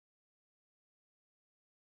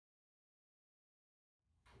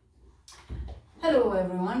Hello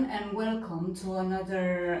everyone, and welcome to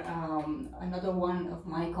another one of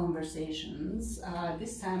my conversations.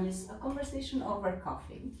 This time is a conversation over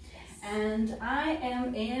coffee. And I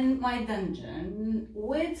am in my dungeon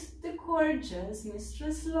with the gorgeous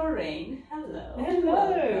Mistress Lorraine. Hello.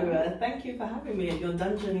 Hello. Thank you for having me. Your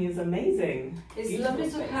dungeon is amazing. It's beautiful lovely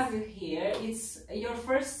to have you here. It's your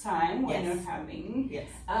first time when you're having. Yes.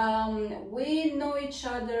 We know each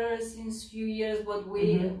other since few years, but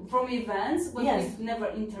we from events, but we've never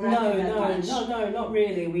interacted that much. No, not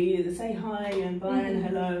really. We say hi and bye and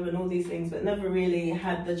hello and all these things, but never really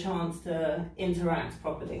had the chance to interact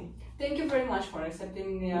properly. Thank you very much for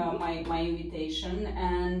accepting my invitation,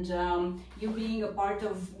 and you being a part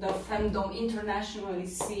of the femdom internationally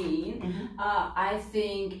scene. I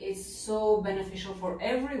think it's so beneficial for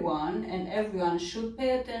everyone, and everyone should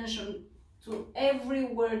pay attention to every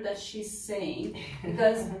word that she's saying,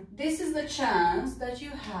 because this is the chance that you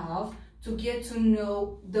have to get to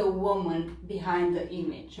know the woman behind the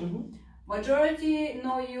image. Majority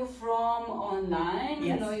know you from online,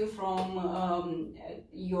 know you from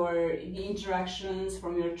the interactions,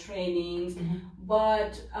 from your trainings,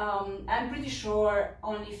 but I'm pretty sure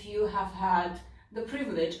only few have had the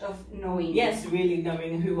privilege of knowing you. Really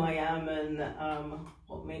knowing who I am and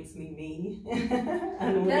what makes me me.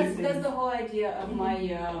 And that's the whole idea of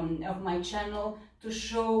my channel, to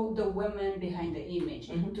show the women behind the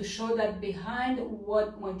image, to show that behind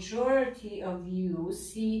what majority of you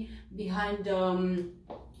see behind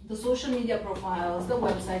the social media profiles, the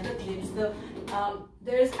website, the clips,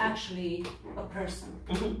 there is actually a person,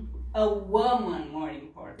 a woman, more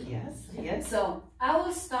important. Yes. So I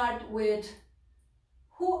will start with,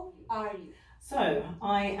 who are you? So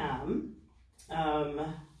I am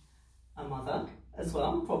a mother as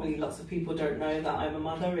well. Probably lots of people don't know that I'm a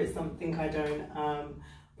mother. It's something I don't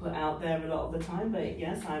put out there a lot of the time, but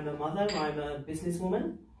yes, I'm a mother. I'm a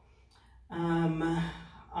businesswoman.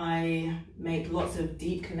 I make lots of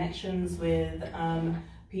deep connections with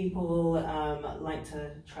people. Like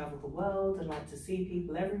to travel the world and like to see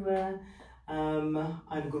people everywhere.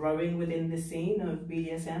 I'm growing within the scene of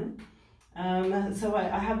BDSM. So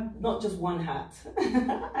I have not just one hat.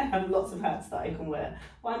 I have lots of hats that I can wear,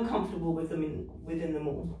 but I'm comfortable with them within them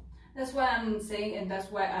all. That's why I'm saying, and that's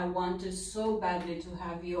why I wanted so badly to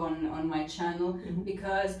have you on my channel,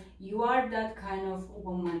 because you are that kind of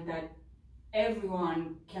woman that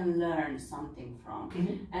everyone can learn something from,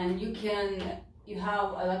 and you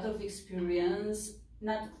have a lot of experience,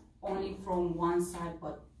 not only from one side,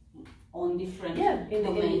 but on different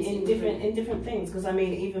domains, in different things. Because I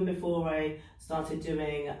mean, even before I started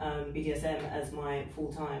doing BDSM as my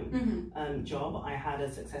full-time job, I had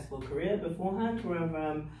a successful career beforehand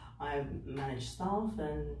where I managed staff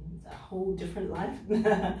and a whole different life.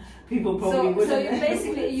 People probably wouldn't. So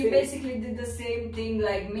you basically did the same thing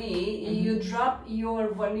like me. You dropped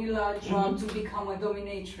your vanilla job to become a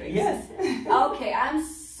dominatrix. Yes. Okay,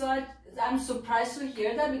 I'm surprised to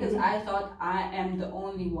hear that, because I thought I am the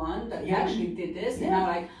only one that actually did this, and I'm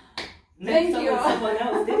like, thank you. Someone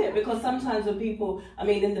else did it, because sometimes when people, I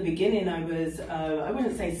mean, in the beginning I was, I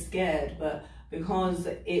wouldn't say scared, but because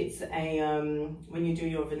it's a, when you do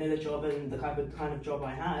your vanilla job and the kind of job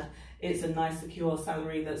I had, it's a nice secure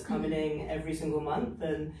salary that's coming in every single month,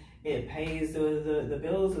 and it pays the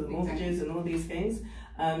bills and the mortgages and all these things.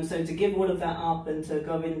 So to give all of that up and to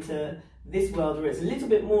go into this world where it's a little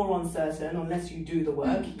bit more uncertain, unless you do the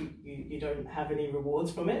work, you don't have any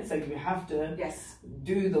rewards from it, so you have to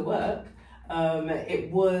do the work.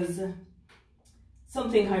 It was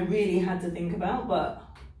something I really had to think about, but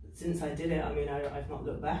since I did it, I mean, I've not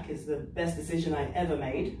looked back. It's the best decision I ever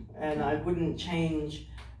made, and I wouldn't change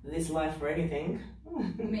this life for anything.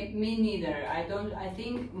 Me neither. I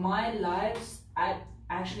think my life, I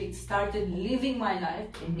actually started living my life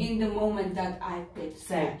in the moment that I quit.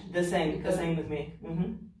 The same with me.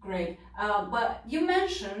 Great. But you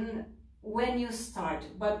mentioned when you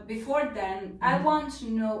started, but before then, I want to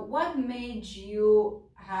know what made you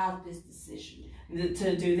have this decision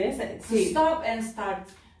to do this, to stop and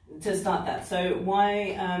start. To start that. So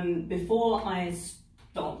why, before I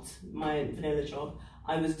stopped my vanilla job,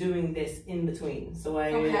 I was doing this in between. So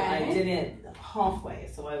I did it halfway.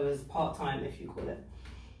 So I was part-time, if you call it.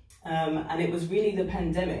 And it was really the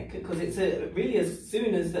pandemic, because it's really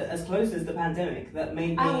as close as the pandemic that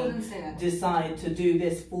made me decide to do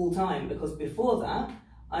this full-time, because before that,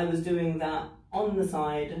 I was doing that on the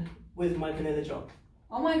side with my vanilla job.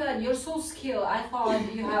 Oh my God, you're so skilled. I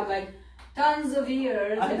thought you have like tons of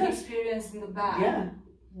years of experience in the back. Yeah.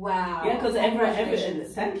 Wow. Yeah, because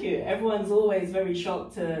thank you. Everyone's always very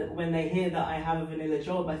shocked when they hear that I have a vanilla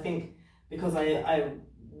job. I think because I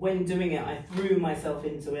when doing it, I threw myself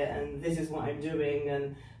into it, and this is what I'm doing, and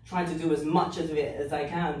tried to do as much of it as I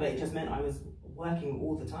can, but it just meant I was working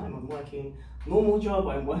all the time. I'm working normal job,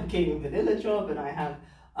 I'm working vanilla job, and I have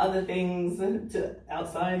other things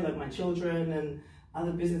outside, like my children and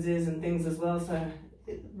other businesses and things as well, so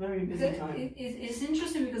very busy time. It's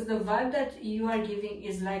interesting because the vibe that you are giving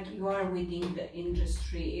is like you are within the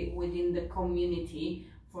industry, within the community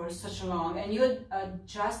for such a long, and you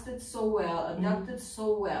adjusted so well, adapted so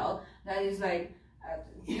well, that is like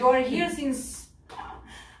you are here since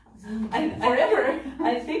forever.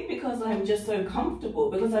 I think because I'm just so comfortable,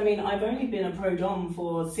 because I mean I've only been a pro dom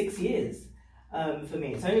for 6 years. For me,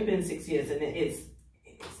 it's only been 6 years, and it's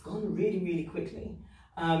gone really quickly.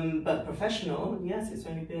 But professional, yes, it's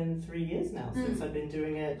only been 3 years now since I've been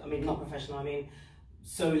doing it. I mean, not professional, I mean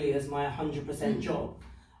solely as my 100% job.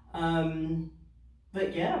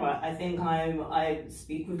 But yeah, I think I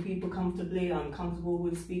speak with people comfortably. I'm comfortable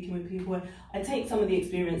with speaking with people. I take some of the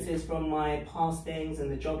experiences from my past things and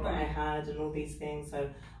the job that I had and all these things. So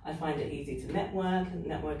I find it easy to network, and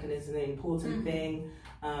networking is an important thing.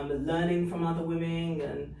 Learning from other women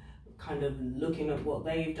and kind of looking at what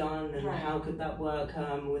they've done and how could that work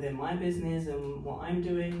within my business and what I'm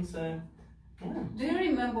doing. So yeah. Do you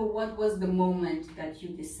remember what was the moment that you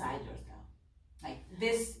decided yourself? Like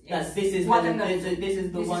this is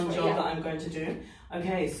the one job that I'm going to do.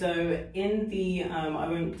 Okay, so in the I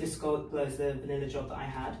won't disclose the vanilla job that I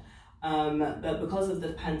had, but because of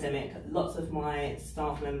the pandemic, lots of my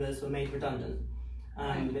staff members were made redundant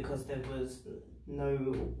because there was no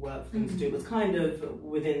work for them to do. It was kind of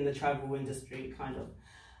within the travel industry, kind of.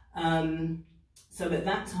 So at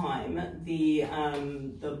that time, the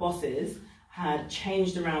bosses had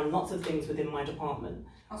changed around lots of things within my department.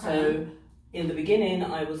 Okay. So in the beginning,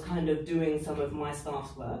 I was kind of doing some of my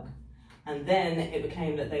staff's work, and then it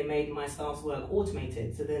became that they made my staff's work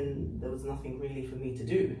automated. So then there was nothing really for me to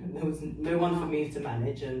do. There was no one for me to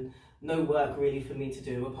manage, and no work really for me to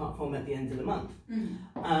do apart from at the end of the month.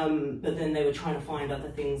 But then they were trying to find other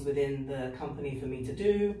things within the company for me to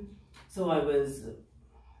do. So I was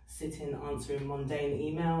sitting answering mundane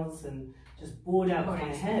emails and just bored out of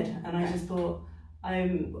my head. And I just thought,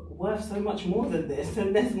 I'm worth so much more than this,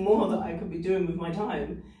 and there's more that I could be doing with my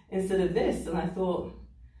time instead of this. And I thought,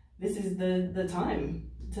 this is the time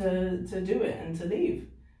to do it and to leave.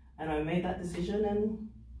 And I made that decision. And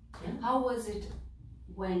yeah. How was it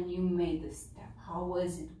when you made the step? How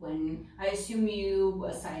was it when, I assume you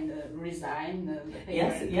resigned the paper?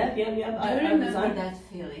 Yes, yeah. Do you remember that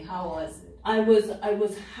feeling? How was it? I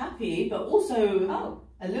was happy, but also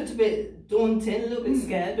a little bit daunted, a little bit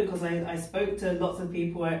scared, because I spoke to lots of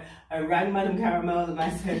people. I rang Madame Caramel and I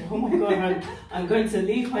said, oh my God, I'm going to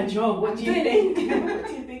leave my job. What do you think? What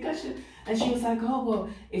do you think I should? And she was like, oh, well,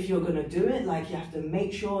 if you're going to do it, like, you have to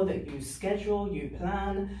make sure that you schedule, you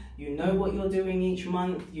plan, you know what you're doing each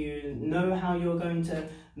month, you know how you're going to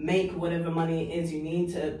make whatever money it is you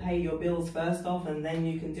need to pay your bills first off, and then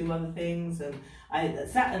you can do other things. And I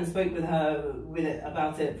sat and spoke with her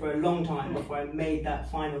about it for a long time before I made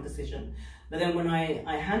that final decision. But then when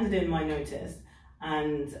I handed in my notice,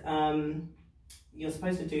 and you're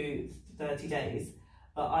supposed to do 30 days,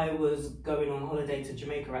 but I was going on holiday to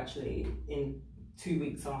Jamaica actually in 2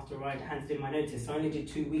 weeks after I'd handed in my notice. So I only did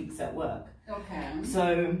 2 weeks at work. Okay.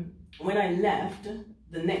 So when I left,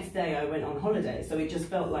 the next day I went on holiday. So it just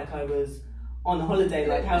felt like I was on holiday,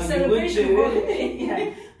 like how you would do.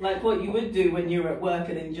 Yeah, like what you would do when you're at work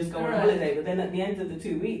and then you just go on holiday. But then at the end of the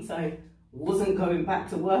 2 weeks, I wasn't going back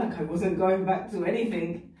to work. I wasn't going back to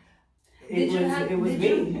anything. Did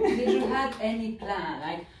you have any plan?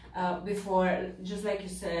 Like, before, just like you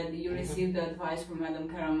said, you received the advice from Madame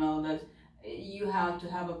Caramel that you have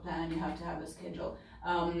to have a plan, you have to have a schedule.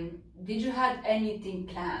 Did you have anything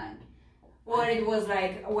planned? Or it was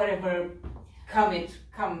like, whatever,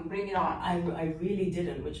 come, bring it on? I really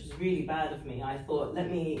didn't, which was really bad of me. I thought,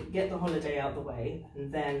 let me get the holiday out of the way,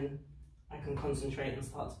 and then I can concentrate and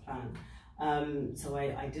start to plan. So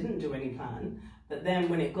I didn't do any plan. But then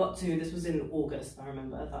when it got to, this was in August, I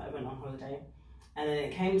remember, that I went on holiday. And then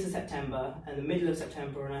it came to September, and the middle of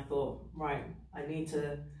September, and I thought, right, I need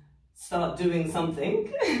to start doing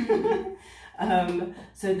something.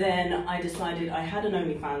 So then I decided, I had an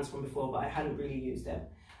OnlyFans from before, but I hadn't really used it.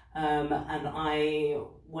 And I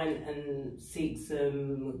went and sought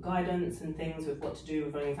some guidance and things with what to do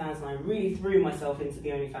with OnlyFans, and I really threw myself into the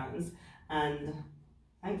OnlyFans, and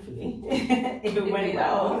thankfully it went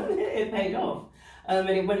well. It paid off, and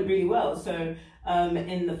it went really well. So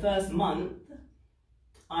in the first month,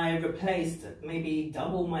 I replaced maybe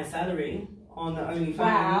double my salary on the OnlyFans.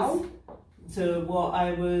 Wow. to what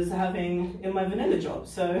I was having in my vanilla job.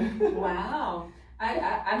 So wow.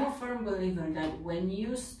 I'm a firm believer that when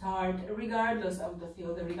you start, regardless of the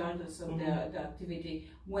field, regardless of the activity,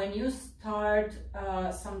 when you start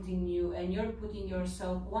something new and you're putting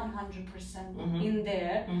yourself 100% in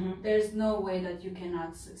there, there's no way that you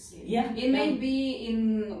cannot succeed. Yeah, it may be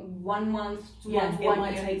in 1 month, 2 months,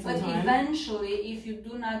 1 year, but eventually, if you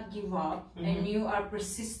do not give up and you are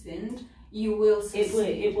persistent, you will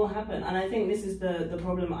succeed. It will happen. And I think this is the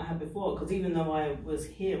problem I had before, because even though I was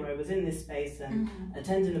here, I was in this space and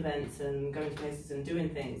attending events and going to places and doing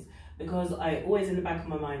things, because I always in the back of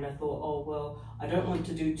my mind I thought, oh well, I don't want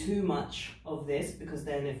to do too much of this, because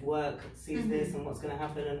then if work sees this and what's going to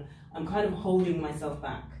happen, and I'm kind of holding myself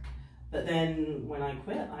back. But then when I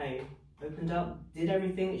quit, I opened up, did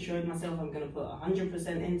everything, showed myself I'm going to put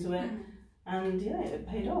 100% into it. And yeah, it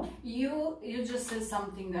paid off. You just said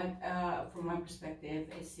something that, from my perspective,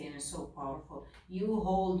 is seen as so powerful. You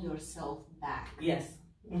hold yourself back. Yes.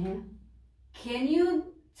 Can you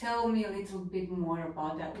tell me a little bit more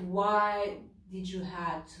about that? Why did you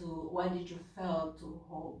feel to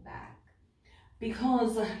hold back?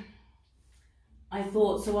 Because I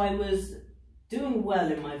thought, so I was doing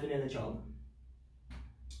well in my vanilla job,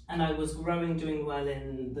 and I was doing well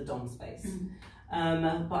in the dom space.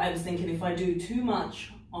 But I was thinking, if I do too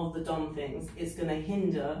much of the dom things, it's going to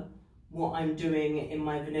hinder what I'm doing in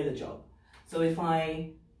my vanilla job. So if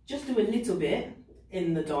I just do a little bit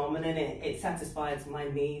in the dom, and then it satisfies my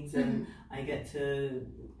needs, and I get to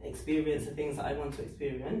experience the things that I want to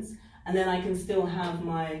experience, and then I can still have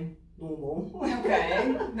my normal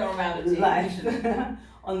normality life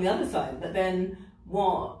on the other side. But then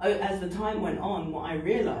as the time went on, what I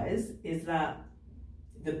realized is that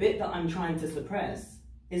the bit that I'm trying to suppress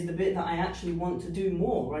is the bit that I actually want to do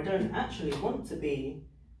more. I don't actually want to be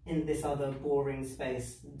in this other boring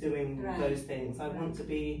space doing those things. I want to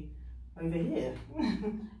be over here.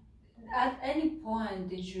 At any point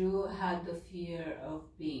did you have the fear of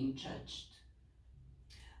being judged?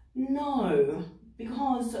 No,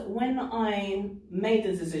 because when I made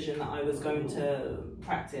the decision that I was going to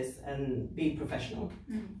practice and be professional,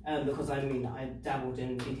 because I dabbled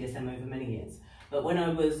in BDSM over many years, but when I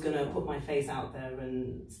was going to put my face out there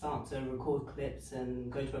and start to record clips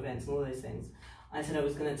and go to events and all those things, I said I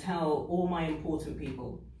was going to tell all my important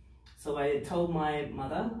people. So I told my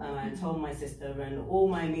mother, and I told my sister, and all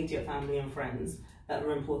my immediate family and friends that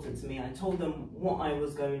were important to me. I told them what I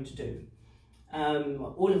was going to do.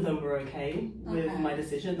 All of them were okay with my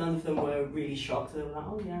decision. None of them were really shocked. They were like,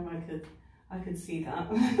 oh yeah, I could see that.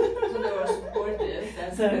 So they were supportive.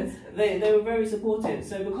 They were very supportive.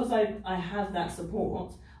 So because I have that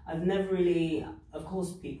support, I've never really, of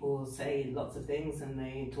course people say lots of things and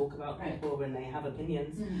they talk about people and they have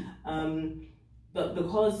opinions. But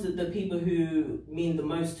because the people who mean the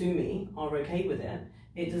most to me are okay with it,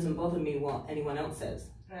 it doesn't bother me what anyone else says.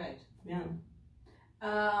 Right. Yeah.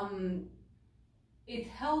 It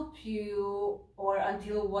helped you, or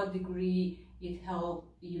until what degree it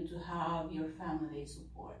helped you to have your family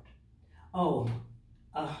support? Oh,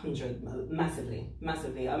 100,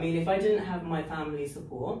 massively. I mean, if I didn't have my family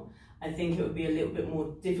support, I think it would be a little bit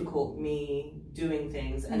more difficult me doing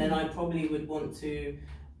things, and then I probably would want to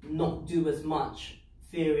not do as much,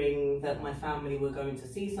 fearing that my family were going to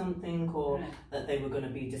see something, or that they were going to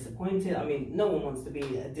be disappointed. I mean, no one wants to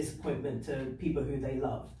be a disappointment to people who they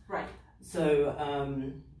love. Right. So,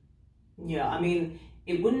 yeah, I mean,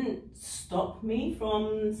 it wouldn't stop me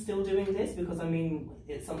from still doing this, because I mean,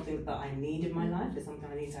 it's something that I need in my life, it's something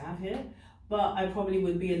I need to have here, but I probably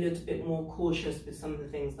would be a little bit more cautious with some of the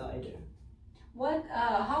things that I do.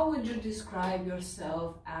 How would you describe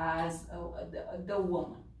yourself as the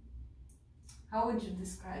woman? How would you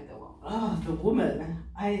describe the woman? Oh, the woman.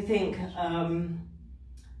 I think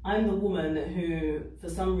I'm the woman who, for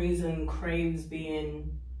some reason, craves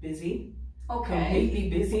being busy. Completely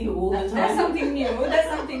busy all the time. That's something new.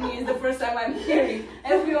 It's the first time I'm hearing.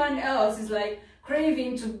 Everyone else is like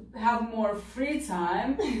craving to have more free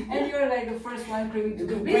time, and you're like the first one craving to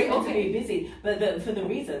be busy. But for the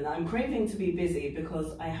reason I'm craving to be busy,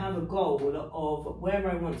 because I have a goal of where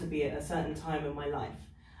I want to be at a certain time in my life,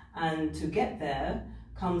 and to get there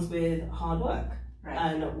comes with hard work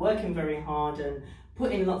and working very hard and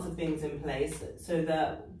putting lots of things in place, so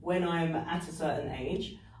that when I'm at a certain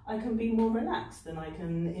age, I can be more relaxed and I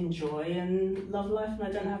can enjoy and love life, and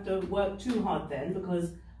I don't have to work too hard then,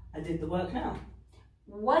 because I did the work now.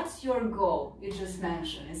 What's your goal? You just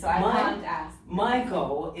mentioned it, so I can't ask. My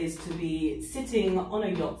goal is to be sitting on a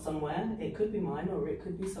yacht somewhere. It could be mine, or it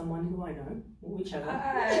could be someone who I know, whichever.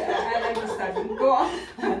 I like to start. Go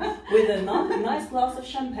on. With a nice glass of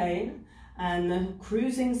champagne, and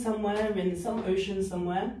cruising somewhere in some ocean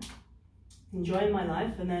somewhere, enjoying my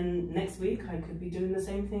life, and then next week I could be doing the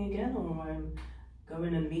same thing again, or I'm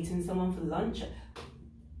going and meeting someone for lunch.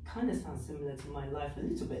 Kind of sounds similar to my life a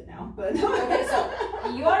little bit now, but okay, so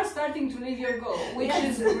you are starting to live your goal, which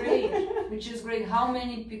is great. Which is great. How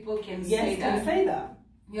many people can say that? Can say that.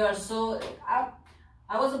 You are so.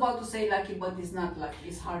 I was about to say lucky, but it's not lucky.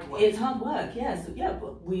 It's hard work. It's hard work, yes. Yeah,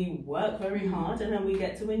 but we work very hard, and then we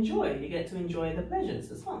get to enjoy. You get to enjoy the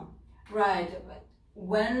pleasures as well. Right.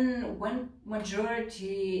 When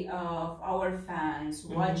majority of our fans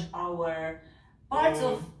watch our parts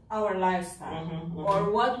of our lifestyle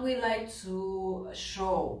or what we like to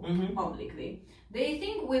show publicly, they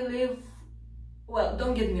think we live, well,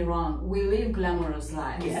 don't get me wrong, we live glamorous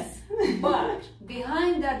lives. Yes. But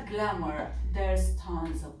behind that glamour, there's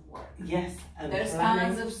tons of work. Yes. There's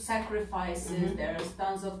tons of sacrifices, there's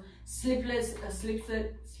tons of sleepless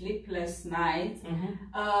nights,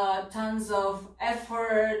 tons of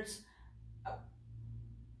effort.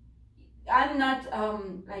 I'm not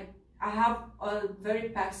like, I have a very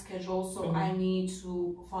packed schedule, so I need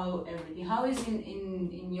to follow everything. How is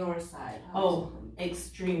in your side?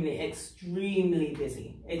 Extremely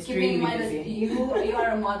busy. Keeping in mind that you are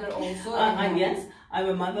a mother also. Yes, I'm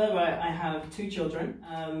a mother. I have 2 children,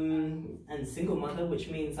 and single mother, which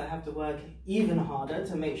means I have to work even harder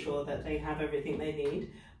to make sure that they have everything they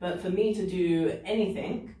need. But for me to do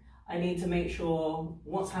anything, I need to make sure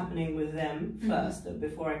what's happening with them first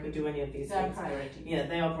before I can do any of these things. They're priority. Yeah,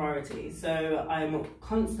 they are priority. So I'm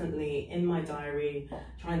constantly in my diary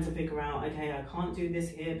trying to figure out, okay, I can't do this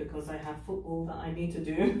here because I have football that I need to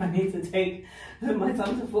do. I need to take my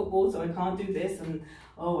son to football, so I can't do this. And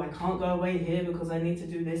I can't go away here because I need to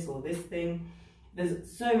do this or this thing. There's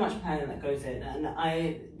so much planning that goes in, and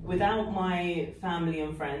without my family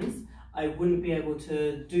and friends, I wouldn't be able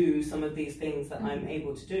to do some of these things that I'm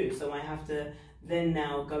able to do. So I have to then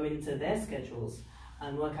now go into their schedules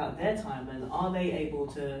and work out their time, and are they able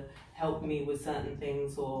to help me with certain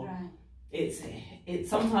things, or it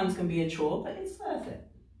sometimes can be a chore, but it's worth it.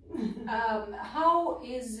 How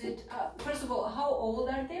is it, first of all, how old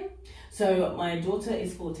are they? So my daughter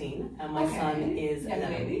is 14 and my son is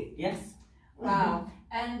 11. Yes. Wow.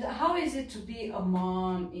 And how is it to be a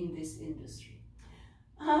mom in this industry?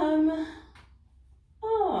 Do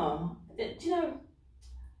you know,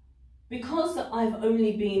 because I've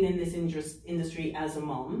only been in this industry as a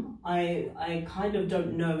mom, I kind of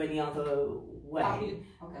don't know any other way.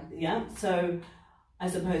 Okay. Yeah, so I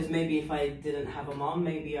suppose maybe if I didn't have a mom,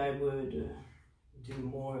 maybe I would do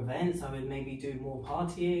more events, I would maybe do more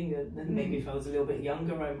partying, and maybe if I was a little bit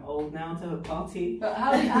younger, I'm old now to party. But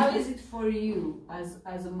how is it for you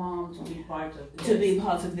as a mom to be part of this? To be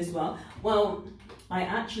part of this world? Well, I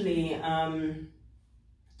actually,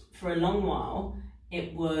 for a long while,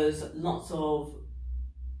 it was lots of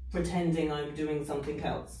pretending I'm doing something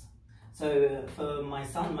else. So for my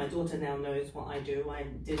son, my daughter now knows what I do. I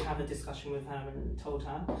did have a discussion with her and told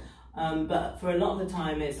her. But for a lot of the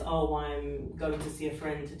time it's, I'm going to see a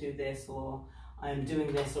friend to do this, or I'm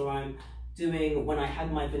doing this, or I'm doing, when I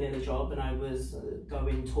had my vanilla job and I was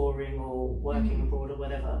going touring or working abroad or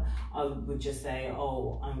whatever, I would just say,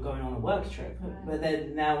 I'm going on a work trip. Right. But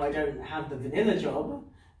then now I don't have the vanilla job,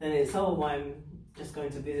 then it's, I'm just going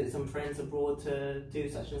to visit some friends abroad to do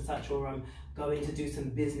such and such, or I'm going to do some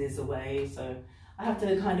business away. So I have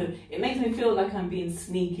to kind of, it makes me feel like I'm being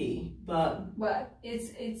sneaky, but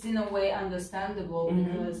it's in a way understandable,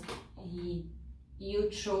 because you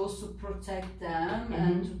chose to protect them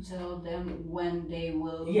and to tell them when they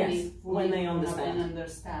will be fully when they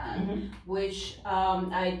understand, which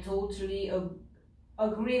I totally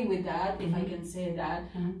agree with that, if I can say that.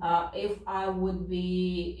 If I would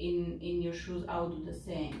be in your shoes, I would do the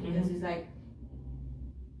same, because it's like,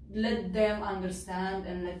 let them understand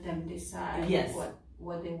and let them decide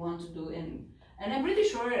what they want to do, and I'm pretty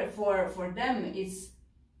sure for them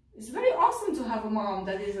it's very awesome to have a mom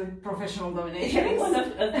that is a professional dominatrix. Well,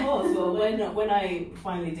 of course. Well, when I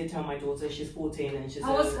finally did tell my daughter, she's 14 and she's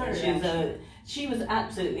how was her? She was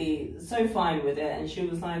absolutely so fine with it, and she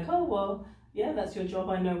was like, yeah, that's your job.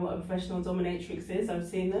 I know what a professional dominatrix is. I've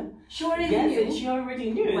seen them. She already knew? She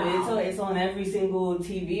already knew. Wow. It's on every single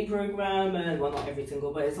TV program, and well, not every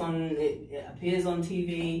single, but it appears on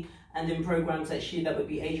TV and in programs that would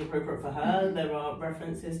be age appropriate for her. There are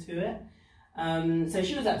references to it. So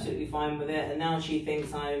she was absolutely fine with it, and now she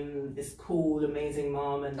thinks I'm this cool, amazing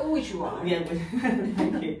mom. And which you are. Yeah,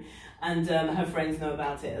 thank you. And her friends know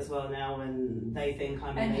about it as well now, and they think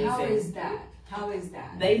I'm amazing. And how is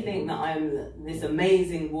that? They think that I'm this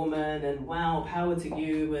amazing woman, and wow, power to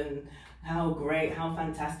you, and how great, how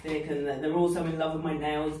fantastic, and they're all so in love with my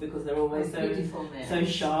nails because they're always so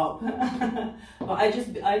sharp. But I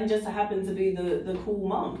just happen to be the cool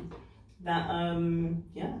mum that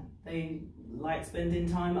they like spending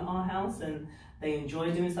time at our house, and they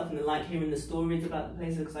enjoy doing stuff, and they like hearing the stories about the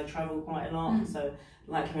places because I travel quite a lot. So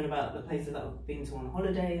I like hearing about the places that I've been to on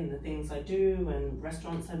holiday and the things I do and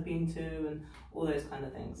restaurants I've been to and all those kind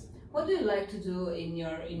of things. What do you like to do in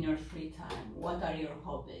your free time? What are your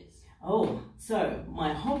hobbies? Oh, so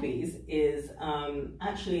my hobbies is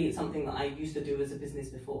actually something that I used to do as a business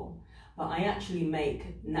before, but I actually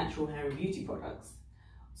make natural hair and beauty products.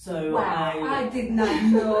 So wow, I did not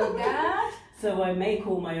know that. So I make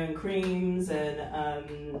all my own creams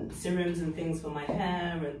and serums and things for my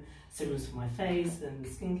hair and serums for my face and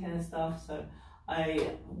skincare stuff. So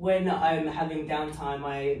when I'm having downtime,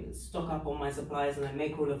 I stock up on my supplies and I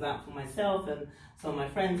make all of that for myself and some of my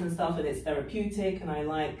friends and stuff, and it's therapeutic, and I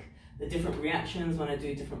like the different reactions when I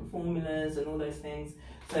do different formulas and all those things.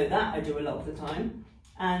 So that I do a lot of the time.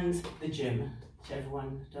 And the gym.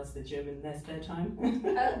 Everyone does the gym in their spare time.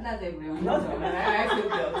 Not everyone. Not everyone. I feel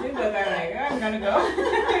guilty, but I'm gonna go.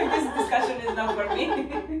 This discussion is not for me.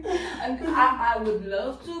 I would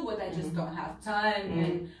love to, but I just don't have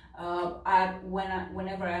time. And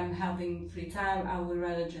whenever I'm having free time, I would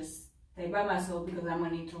rather just stay by myself because I'm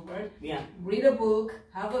an introvert. Yeah. Read a book,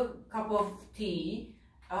 have a cup of tea,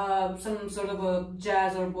 some sort of a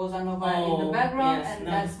jazz or bossa nova in the background, and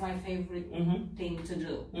that's my favorite thing to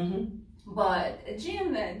do. But a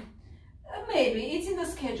gym, maybe it's in the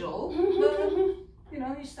schedule,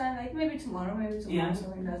 but each time, like maybe tomorrow, so that's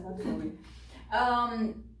not for me.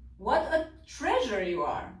 What a treasure you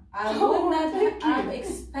are! I would not have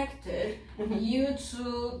expected you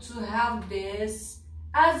to have this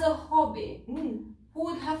as a hobby. Who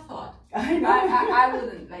would have thought? I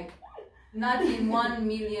wouldn't, like, not in 1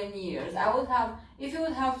 million years. I would have, if you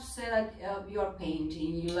would have said that you're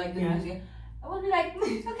painting, you like the music, I would be like,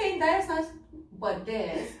 okay, that's nice. But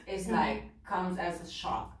this is like, comes as a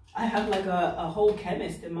shock. I have like a whole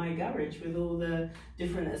chemist in my garage with all the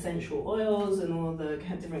different essential oils and all the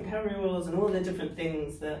different carrier oils and all the different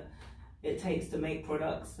things that it takes to make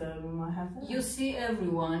products. I have that. You see,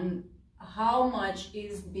 everyone, how much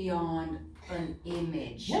is beyond an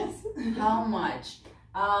image. Yes. How much.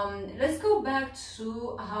 Let's go back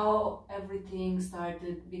to how everything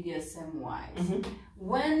started BDSM-wise.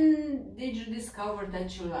 When did you discover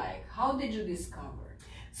that you like? How did you discover?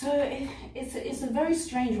 So it's a very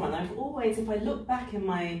strange one. I've always, if I look back in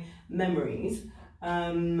my memories,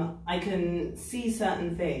 I can see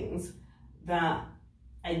certain things that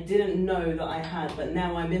I didn't know that I had, but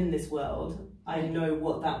now I'm in this world, I know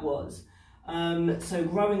what that was. So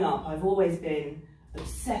growing up, I've always been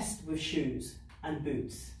obsessed with shoes and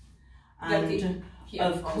boots, and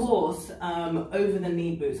of course over the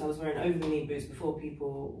knee boots. I was wearing over the knee boots before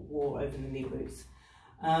people wore over the knee boots,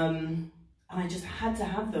 and I just had to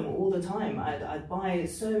have them all the time. I'd buy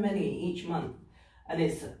so many each month, and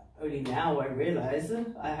it's only now I realise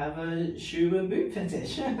I have a shoe and boot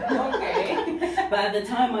fetish. Okay. But at the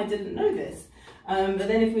time I didn't know this. But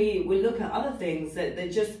then if we look at other things, that they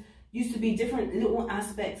just used to be different little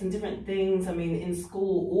aspects and different things. I mean, in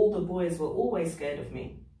school, all the boys were always scared of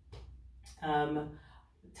me.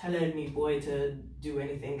 Tell any boy to do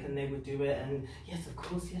anything and they would do it. And yes, of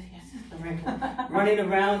course, yes, running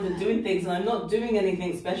around and doing things. And I'm not doing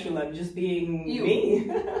anything special. I'm just being me.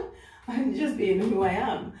 I'm just being who I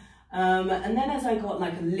am. And then as I got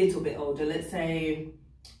like a little bit older, let's say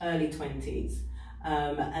early 20s,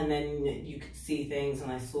 and then you could see things,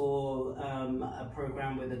 and I saw a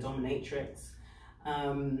program with a dominatrix,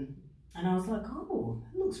 and I was like, oh,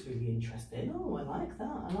 that looks really interesting. Oh, I like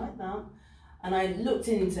that. And I looked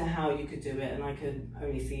into how you could do it, and I could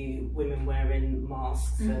only see women wearing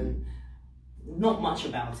masks and not much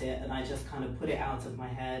about it, and I just kind of put it out of my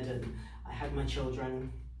head, and I had my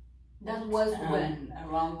children. That was when?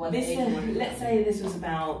 Around what age? Let's say this was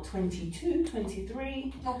about 22,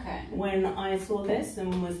 23. Okay. When I saw this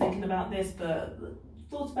and was thinking about this, but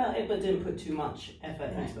thought about it, but didn't put too much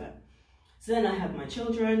effort into it. So then I had my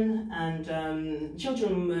children, and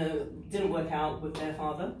children didn't work out with their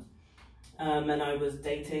father, and I was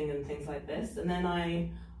dating and things like this. And then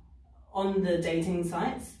on the dating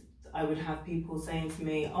sites, I would have people saying to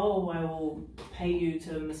me, oh, I will pay you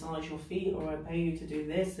to massage your feet, or I pay you to do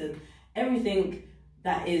this, and everything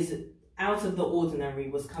that is out of the ordinary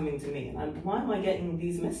was coming to me. And why am I getting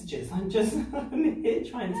these messages? I'm here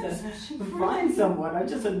trying to find someone. I'm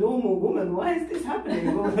just a normal woman. Why is this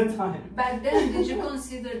happening all the time? Back then, did you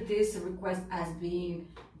consider this request as being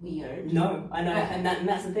weird? No, I know, and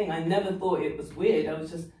that's the thing. I never thought it was weird.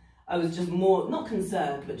 I was just more, not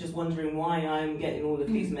concerned, but just wondering why I'm getting all of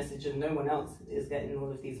these messages and no one else is getting all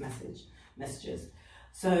of these messages.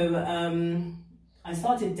 So I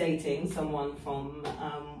started dating someone from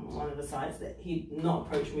one of the sites that he'd not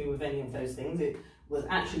approached me with any of those things. It was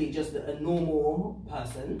actually just a normal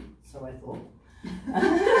person, so I thought.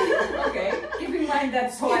 Okay, keep in mind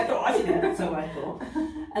that's what I thought. Yeah, so I thought.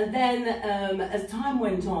 And then as time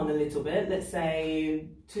went on a little bit, let's say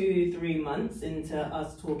 2-3 months into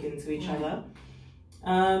us talking to each other,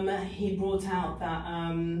 he brought out that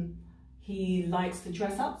he likes to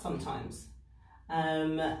dress up sometimes.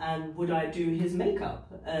 And would I do his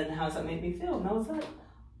makeup? And how does that make me feel? And I was like,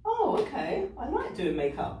 oh, okay, I like doing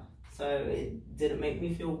makeup. So it didn't make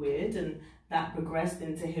me feel weird. And that progressed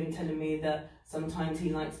into him telling me that sometimes he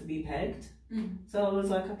likes to be pegged. So I was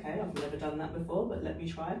like, okay, I've never done that before, but let me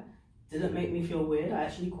try. Didn't make me feel weird. I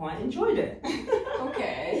actually quite enjoyed it.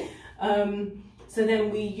 Okay. So then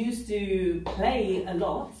we used to play a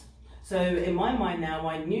lot. So in my mind now,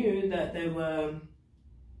 I knew that there were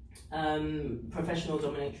professional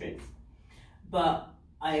dominatrix, but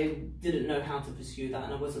I didn't know how to pursue that,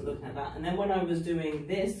 and I wasn't looking at that. And then when I was doing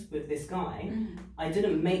this with this guy, I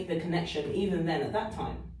didn't make the connection even then at that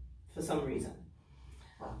time for some reason.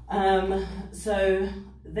 So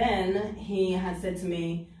then he had said to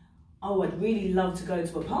me, oh, I'd really love to go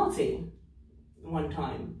to a party one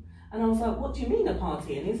time. And I was like, what do you mean a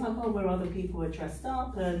party? And he's like, oh, where other people are dressed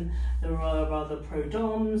up and there are other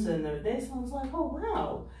pro-doms and there are this. And I was like, oh,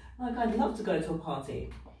 wow. Like, I'd love to go to a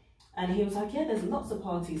party. And he was like, yeah, there's lots of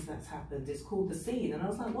parties that's happened. It's called The Scene. And I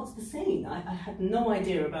was like, what's The Scene? I had no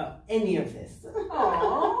idea about any of this.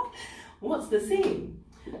 Aww. What's The Scene?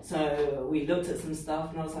 So we looked at some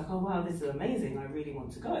stuff and I was like, oh, wow, this is amazing. I really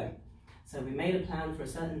want to go. So we made a plan for a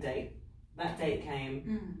certain date. That date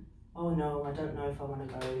came. Oh, no, I don't know if I want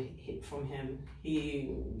to go hit from him.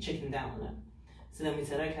 He chickened out on it. So then we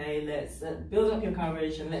said, okay, let's build up your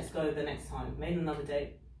courage and let's go the next time. Made another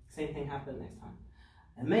date. Same thing happened next time.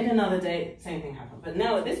 I made another date, same thing happened. But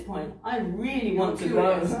now at this point, I really want to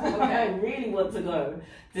go. Okay. I really want to go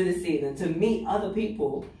to The Scene and to meet other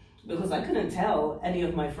people, because I couldn't tell any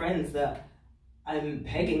of my friends that I'm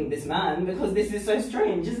pegging this man, because this is so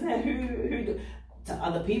strange, isn't it? Who to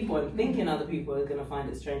other people, I'm thinking other people are going to find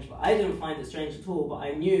it strange, but I didn't find it strange at all. But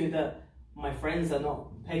I knew that my friends are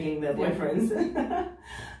not pegging their boyfriends.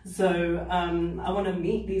 So I want to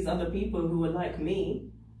meet these other people who are like me.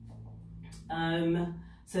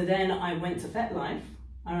 So then I went to FetLife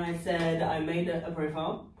and I said, I made a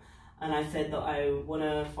profile and I said that I want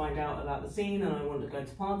to find out about The Scene and I want to go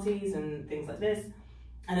to parties and things like this.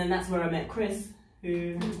 And then that's where I met Chris,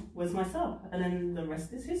 who was my sub. And then the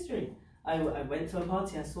rest is history. I went to a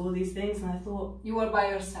party, I saw these things and I thought... You were by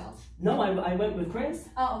yourself? No, I went with Chris.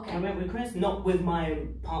 Oh, okay. I went with Chris, not with my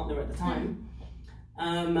partner at the time.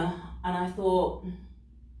 And I thought,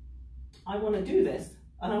 I want to do this.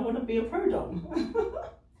 And I want to be a pro-dom.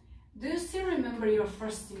 Do you still remember your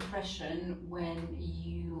first impression when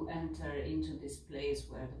you entered into this place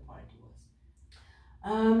where the party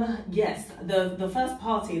was? Yes, the first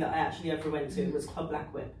party that I actually ever went to was Club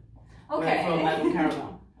Black Whip. Okay. From Madame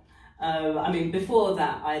Caramel. I mean, before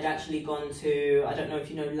that, I'd actually gone to, I don't know if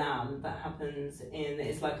you know Lamb, that happens in,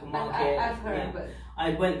 it's like a market. I've heard, yeah. But...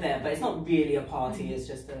 I went there, but it's not really a party, it's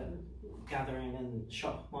just a gathering and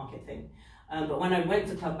shop market thing. But when I went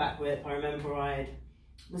to Club Black Whip, I remember I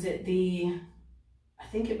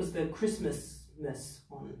think it was the Christmasmas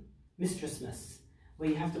one, Mistressmas, where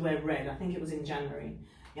you have to wear red. I think it was in January.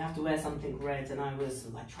 You have to wear something red, and I was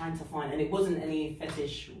like trying to find, and it wasn't any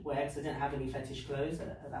fetish wear because I didn't have any fetish clothes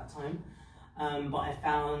at that time. But I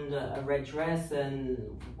found a red dress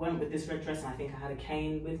and went with this red dress, and I think I had a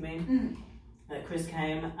cane with me. Chris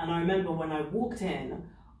came, and I remember when I walked in,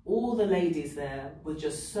 all the ladies there were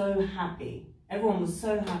just so happy. Everyone was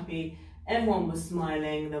so happy. Everyone was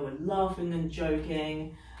smiling. They were laughing and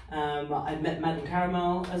joking. I met Madame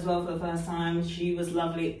Caramel as well for the first time. She was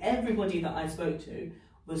lovely. Everybody that I spoke to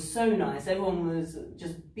was so nice. Everyone was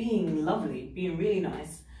just being lovely, being really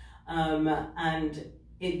nice. And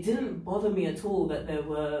it didn't bother me at all that there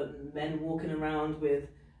were men walking around with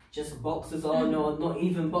just boxers on or not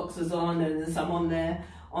even boxers on, and some on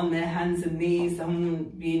their hands and knees,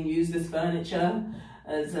 some being used as furniture,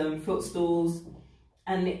 as footstools.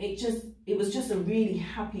 And it was just a really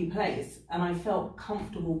happy place, and I felt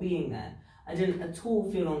comfortable being there. I didn't at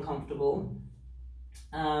all feel uncomfortable.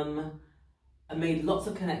 I made lots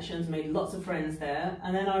of connections, made lots of friends there,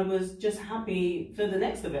 and then I was just happy for the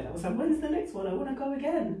next event. I was like, when's the next one? I want to go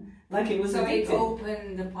again. Like, it was addictive. So it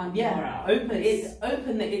opened the Pandora. Yeah,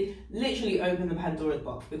 it literally opened the Pandora's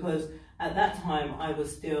box, because at that time I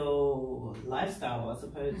was still lifestyle, I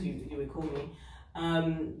suppose you would call me.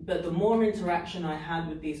 But the more interaction I had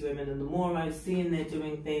with these women, and the more I was seeing they're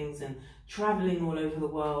doing things and traveling all over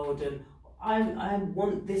the world, and I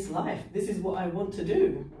want this life. This is what I want to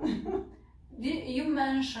do. You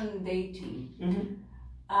mentioned dating.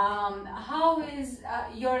 Mm-hmm. How is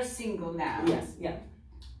you're single now? Yes, yeah.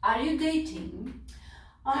 Are you dating?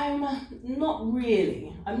 I'm not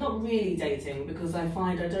really dating, because I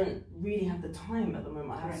find I don't really have the time at the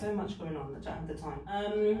moment. I have so much going on that I don't have the time.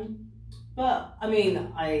 But I mean,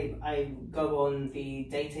 I go on the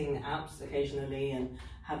dating apps occasionally and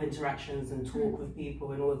have interactions and talk with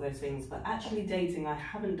people and all of those things. But actually dating, I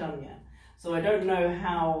haven't done yet. So I don't know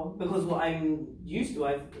how, because what I'm used to,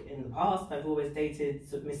 in the past, I've always dated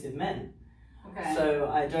submissive men. Okay. So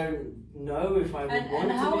I don't know if I would want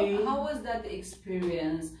to be. How was that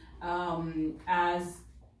experience as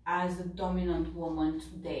a dominant woman to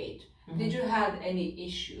date? Mm-hmm. Did you have any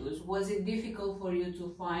issues? Was it difficult for you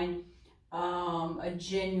to find a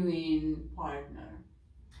genuine partner?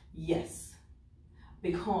 Yes,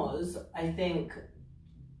 because I think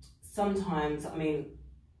sometimes, I mean,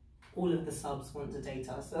 all of the subs want to date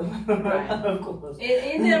us, so right. Of course.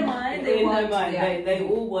 In their mind, they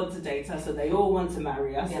all want to date us, and they all want to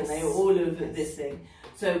marry us, yes. And they all of this thing.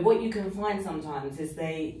 So what you can find sometimes is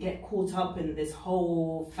they get caught up in this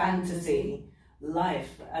whole fantasy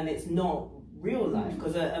life, and it's not real life.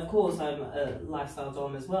 Because of course I'm a lifestyle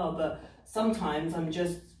dom as well, but sometimes I'm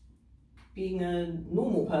just being a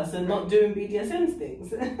normal person, not doing BDSM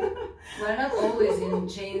things. We're not always in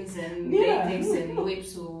chains and latex and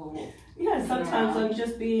whips. Yeah, sometimes I'm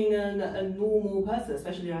just being a normal person,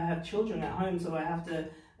 especially I have children at home, so I have to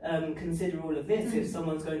consider all of this. If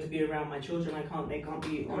someone's going to be around my children, they can't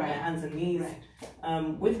be on their hands and knees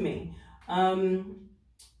with me.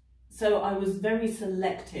 So I was very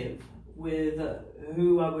selective with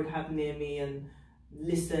who I would have near me and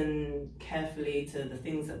listen carefully to the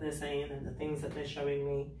things that they're saying and the things that they're showing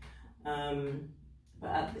me.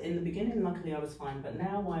 But in the beginning, luckily I was fine, but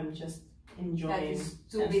now I'm just enjoying. That is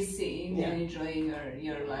to be seen and enjoying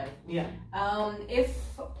your life. Yeah.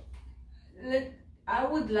 I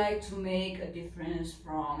would like to make a difference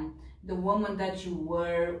from the woman that you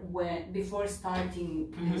were before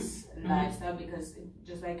starting this lifestyle, because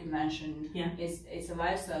just like you mentioned, it's a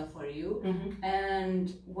lifestyle for you,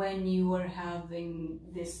 and when you were having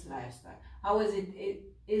this lifestyle, how was it?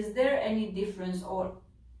 Is there any difference, or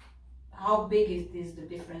how big is the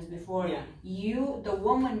difference before the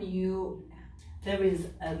woman you? There is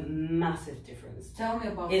a massive difference. Tell me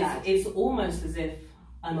about that. It's almost as if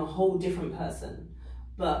I'm a whole different person,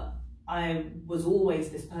 but I was always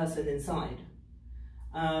this person inside.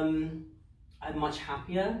 I'm much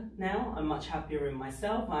happier now. I'm much happier in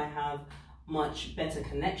myself. I have much better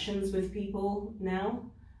connections with people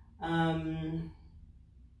now. I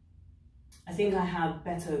think I have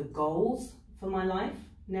better goals for my life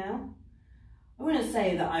now. I wouldn't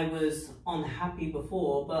say that I was unhappy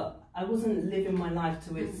before, but I wasn't living my life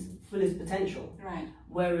to its fullest potential. Right.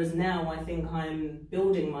 Whereas now I think I'm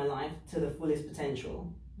building my life to the fullest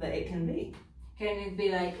potential that it can be. Can it be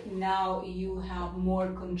like now you have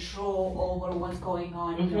more control over what's going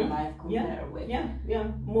on in your life compared with? Yeah.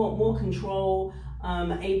 More control,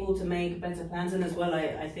 able to make better plans, and as well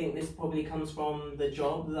I think this probably comes from the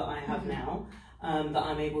job that I have now, that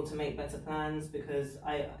I'm able to make better plans, because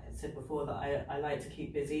I said before that I like to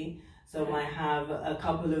keep busy. So I have a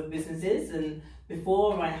couple of businesses, and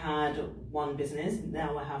before I had one business,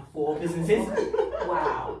 now I have 4 businesses.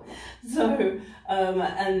 Wow. So,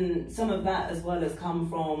 and some of that as well has come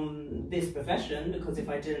from this profession, because if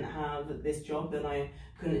I didn't have this job, then I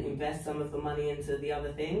couldn't invest some of the money into the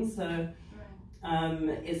other things. So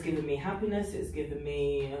it's given me happiness, it's given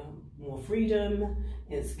me more freedom,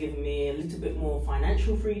 it's given me a little bit more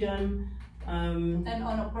financial freedom. And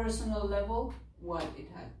on a personal level, what it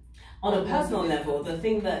had? On a personal level, the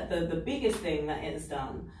thing that the biggest thing that it has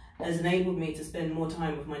done has enabled me to spend more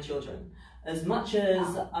time with my children. As much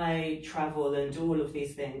as I travel and do all of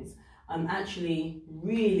these things, I'm actually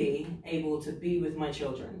really able to be with my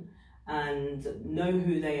children and know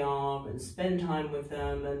who they are and spend time with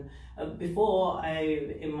them. And before,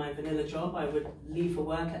 in my vanilla job, I would leave for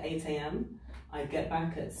work at 8 a.m. I'd get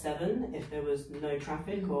back at 7 if there was no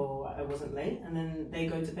traffic or I wasn't late, and then they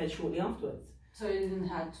go to bed shortly afterwards. So you didn't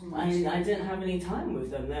have too much. I didn't have any time with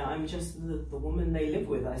them. I'm just the woman they live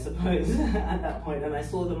with, I suppose, at that point. And I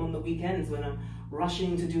saw them on the weekends when I'm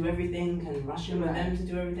rushing to do everything and rushing with them to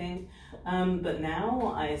do everything. But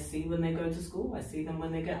now I see when they go to school. I see them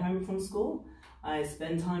when they get home from school. I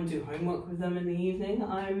spend time, do homework with them in the evening.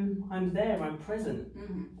 I'm there, I'm present,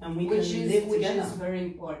 and we can live together. Which is very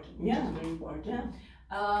important. Yeah, very important. Yeah.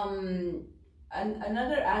 And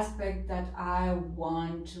another aspect that I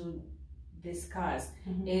want to discuss,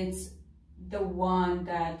 it's the one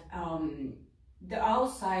that the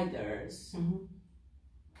outsiders.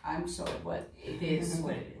 I'm sorry, but it is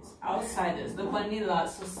what it is. Outsiders, the vanilla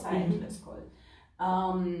society, let's call it.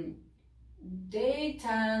 They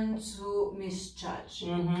tend to misjudge.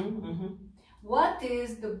 What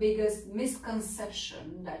is the biggest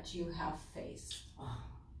misconception that you have faced?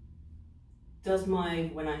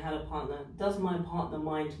 When I had a partner, does my partner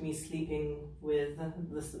mind me sleeping with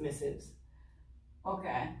the submissives?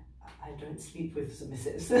 Okay. I don't sleep with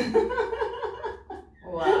submissives.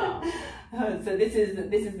 Wow. So this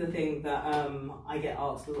is the thing that I get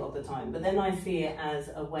asked a lot of the time, but then I see it as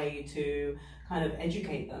a way to kind of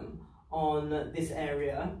educate them on this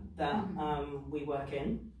area that we work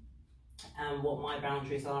in, and what my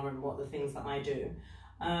boundaries are and what the things that I do.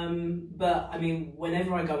 But I mean,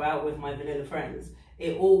 whenever I go out with my vanilla friends,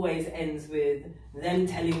 it always ends with them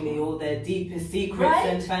telling me all their deepest secrets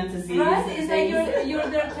and fantasies. Right? It's like you're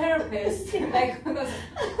their therapist. Like,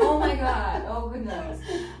 oh my God, oh goodness.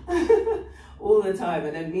 All the time,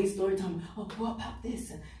 and then me story time. Oh, what about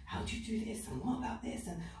this? And how do you do this? And what about this?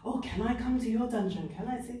 And oh, can I come to your dungeon? Can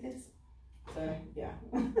I say this? So yeah.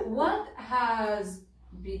 What has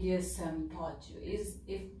BDSM taught you?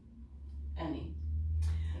 If any?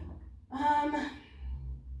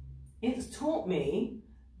 It's taught me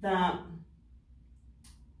that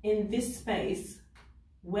in this space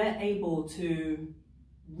we're able to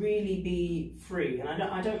really be free, and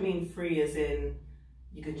I don't mean free as in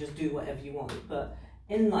you can just do whatever you want, but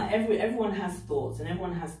in like everyone has thoughts and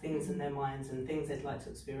everyone has things in their minds and things they'd like to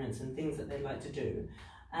experience and things that they'd like to do,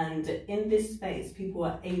 and in this space people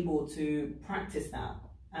are able to practice that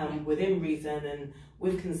within reason and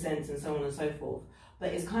with consent and so on and so forth.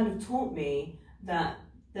 But it's kind of taught me that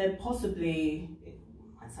there possibly, it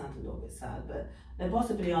might sound a little bit sad, but there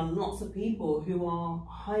possibly are lots of people who are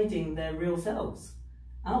hiding their real selves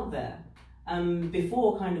out there.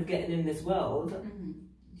 Before kind of getting in this world,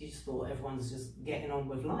 you just thought everyone's just getting on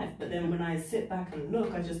with life. But then when I sit back and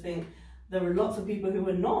look, I just think there are lots of people who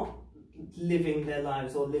are not living their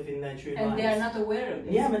lives or living their true lives. And they are not aware of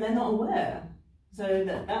this. Yeah, but they're not aware. So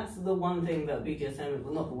that's the one thing that BDSM,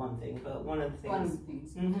 well, not the one thing, but one of the things. One of the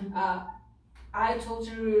things. I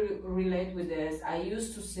totally relate with this. I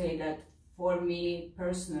used to say that for me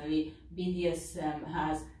personally, BDSM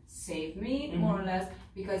has saved me more or less,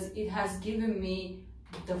 because it has given me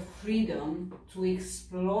the freedom to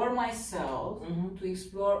explore myself, to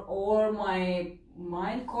explore all my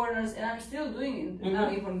mind corners, and I'm still doing it now,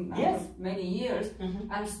 even after many years.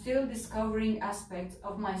 I'm still discovering aspects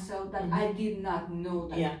of myself that I did not know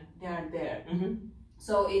that they are there.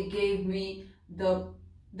 So it gave me the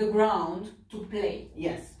ground to play,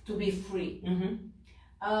 to be free.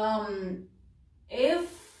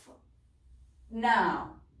 If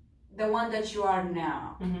now, the one that you are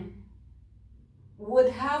now, would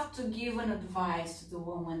have to give an advice to the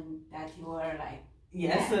woman that you are like,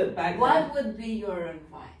 what would be your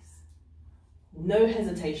advice? No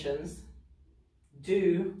hesitations.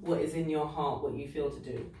 Do what is in your heart, what you feel to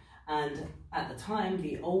do. And at the time,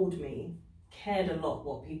 the old me cared a lot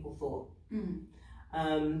what people thought.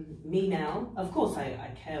 Me now, of course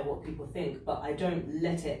I care what people think, but I don't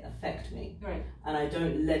let it affect me. And I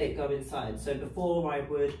don't let it go inside. So before I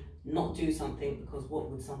would not do something because what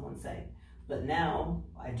would someone say? But now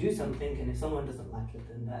I do something, and if someone doesn't like it,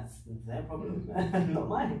 then that's their problem, not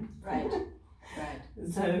mine. Right.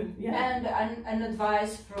 So yeah. And an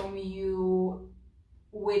advice from you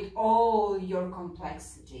with all your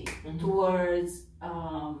complexity towards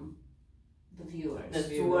the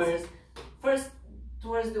viewers,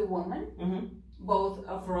 towards the woman, both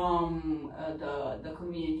from the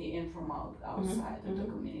community and from outside of the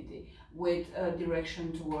community, with a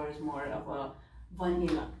direction towards more of a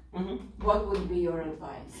vanilla. What would be your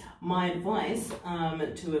advice? My advice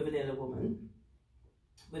to a vanilla woman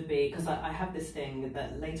would be, because I have this thing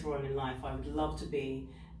that later on in life I would love to be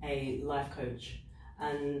a life coach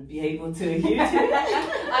and be able to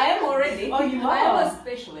I am already. Oh, you are? I am a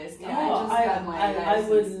specialist. Yeah, I just got my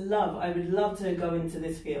license. I would love to go into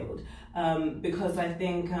this field, because I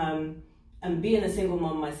think, and being a single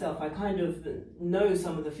mom myself, I kind of know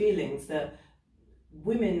some of the feelings that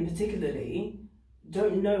women particularly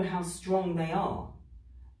don't know how strong they are,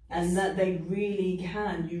 and that they really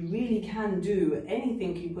can, you really can do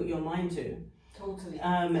anything you put your mind to. Totally.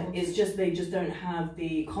 It's just they just don't have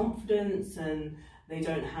the confidence, and they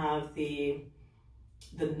don't have the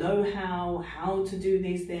the know-how, how to do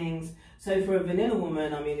these things. So for a vanilla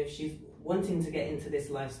woman, I mean, if she's wanting to get into this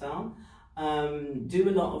lifestyle, do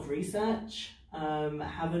a lot of research,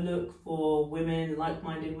 have a look for women,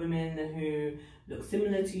 like-minded women who look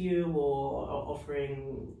similar to you or are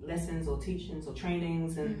offering lessons or teachings or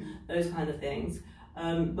trainings and those kind of things.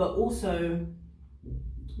 But also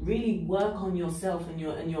really work on yourself and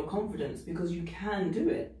your confidence, because you can do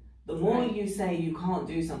it. The more you say you can't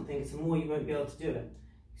do something, it's the more you won't be able to do it.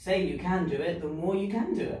 Say you can do it, the more you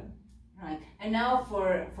can do it. Right. And now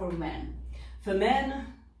for men. For men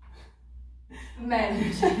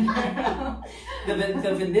in general.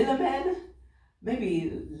 the vanilla men,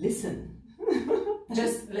 maybe listen.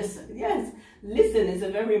 Just listen. Yes, listen is a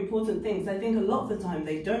very important thing. So I think a lot of the time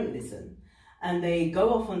they don't listen, and they go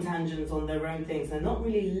off on tangents on their own things. They're not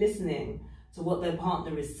really listening to what their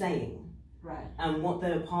partner is saying, right, and what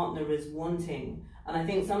their partner is wanting. And I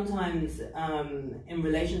think sometimes in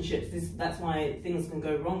relationships, that's why things can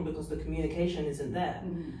go wrong, because the communication isn't there.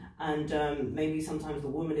 And maybe sometimes the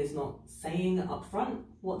woman is not saying up front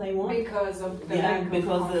what they want. Because of the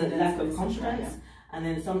lack of confidence. And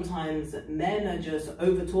then sometimes men are just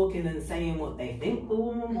over-talking and saying what they think the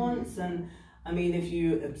woman wants. And I mean, if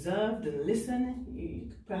you observed and listened,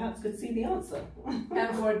 you perhaps could see the answer.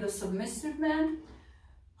 And for the submissive men,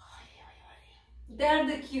 they're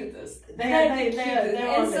the cutest. They're the cutest.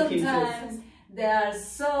 And sometimes they are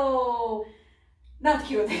so not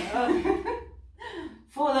cute.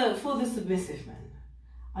 For the submissive men,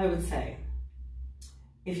 I would say,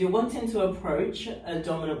 if you're wanting to approach a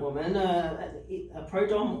dominant woman, a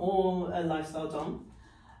pro-dom or a lifestyle dom,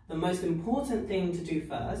 the most important thing to do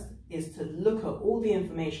first is to look at all the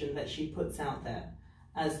information that she puts out there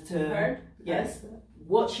as to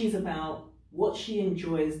what she's about, what she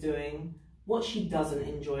enjoys doing, what she doesn't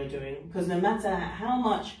enjoy doing. Because no matter how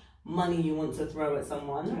much money you want to throw at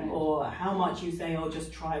someone, or how much you say, oh,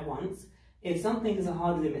 just try once, if something is a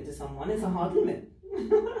hard limit to someone, it's a hard limit.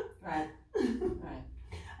 Right.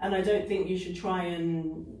 And I don't think you should try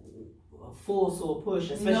and force or push,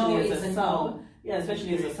 especially as a sub. Yeah,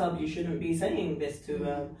 especially as a sub, you shouldn't be saying this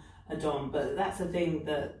to a dom. But that's a thing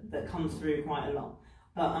that comes through quite a lot.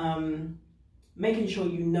 But making sure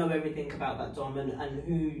you know everything about that dom and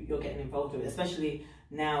who you're getting involved with, especially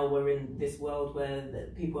now we're in this world where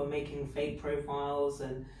people are making fake profiles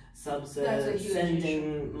and subs are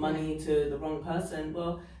sending money to the wrong person.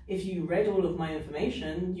 Well, if you read all of my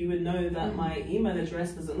information, you would know that my email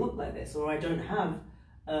address doesn't look like this, or I don't have,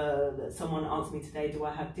 someone asked me today, do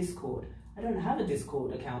I have Discord? I don't have a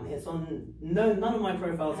Discord account. It's on none of my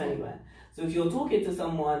profiles anywhere. So if you're talking to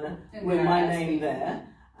someone with my name there,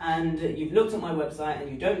 and you've looked at my website and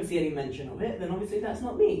you don't see any mention of it, then obviously that's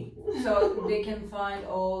not me. So they can find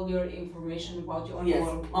all your information about you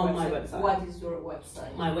on my website. What is your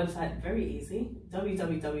website? My website, very easy,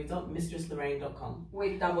 www.mistresslorraine.com.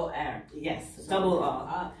 With double R. Yes, so double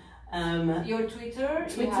R. Your Twitter?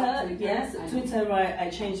 Yes, Twitter, I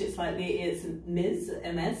changed it slightly. It's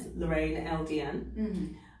MS Lorraine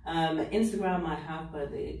LDN. Instagram I have,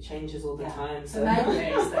 but it changes all the time. So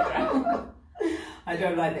nightmare Instagram. I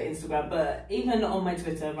don't like the Instagram, but even on my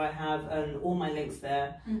Twitter, I have all my links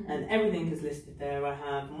there, and everything is listed there. I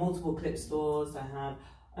have multiple clip stores, I have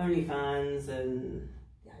OnlyFans, and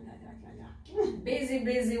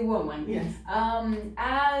busy woman. Yes.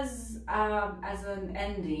 As an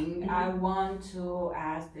ending, I want to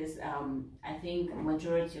ask this. I think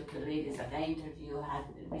majority of the ladies that I interview had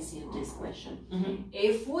received this question.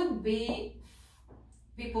 If would be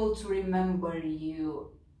people to remember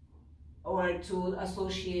you, or to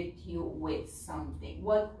associate you with something,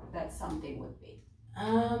 what that something would be?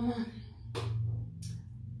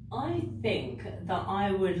 I think that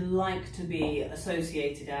I would like to be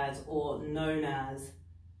associated as, or known as,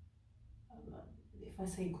 if I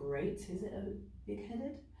say great, is it a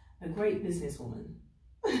big-headed? A great businesswoman.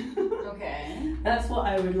 Okay. That's what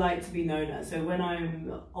I would like to be known as. So when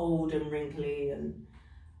I'm old and wrinkly and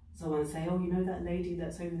someone say, oh, you know that lady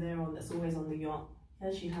that's over there that's always on the yacht?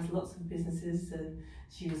 Yeah, she has lots of businesses and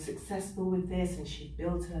she was successful with this and she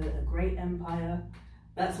built a great empire.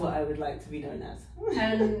 That's what I would like to be known as.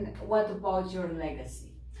 And what about your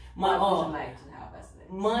legacy? What would you like to have as a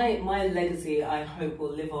legacy? My legacy, I hope,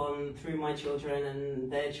 will live on through my children and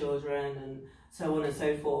their children and so on and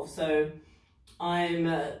so forth. So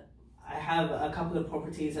I have a couple of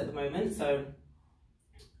properties at the moment, so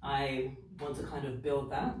I want to kind of build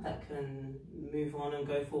that can move on and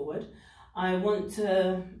go forward. I want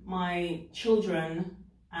my children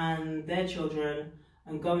and their children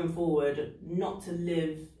and going forward not to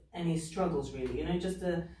live any struggles really, just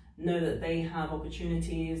to know that they have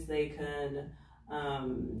opportunities, they can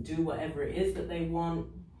do whatever it is that they want.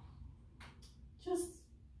 Just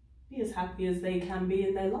be as happy as they can be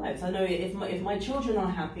in their lives. I know if my children are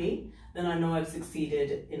happy, then I know I've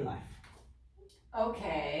succeeded in life.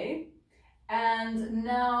 Okay, and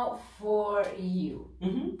now for you.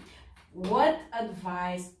 Mm-hmm. What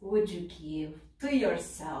advice would you give to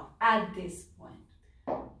yourself at this point?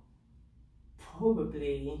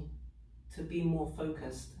 Probably to be more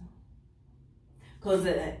focused. Because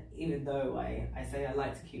even though I say I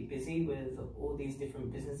like to keep busy with all these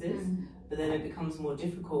different businesses, but then it becomes more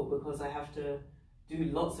difficult because I have to do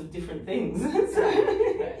lots of different things. So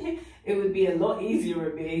it would be a lot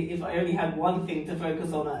easier if I only had one thing to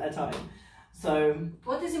focus on at a time. So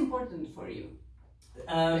what is important for you?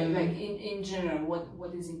 Like in general,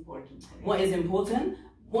 what is important for you? What is important?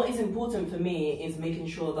 What is important for me is making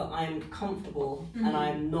sure that I'm comfortable and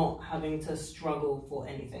I'm not having to struggle for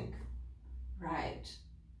anything.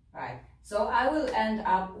 Right. So I will end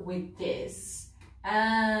up with this,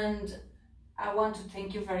 and I want to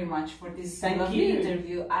thank you very much for this lovely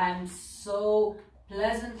interview. I'm so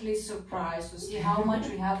pleasantly surprised to see how much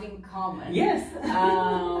we have in common. Yes.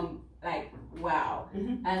 Like, wow.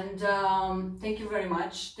 And thank you very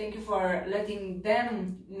much. Thank you for letting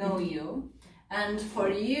them know you. And for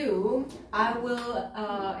you, I will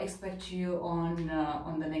expect you on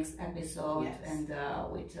the next episode, and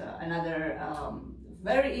with another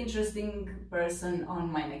very interesting person on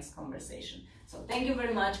my next conversation. So thank you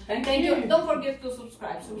very much. Thank you. Don't forget to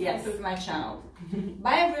subscribe to my channel.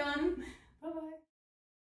 Bye everyone.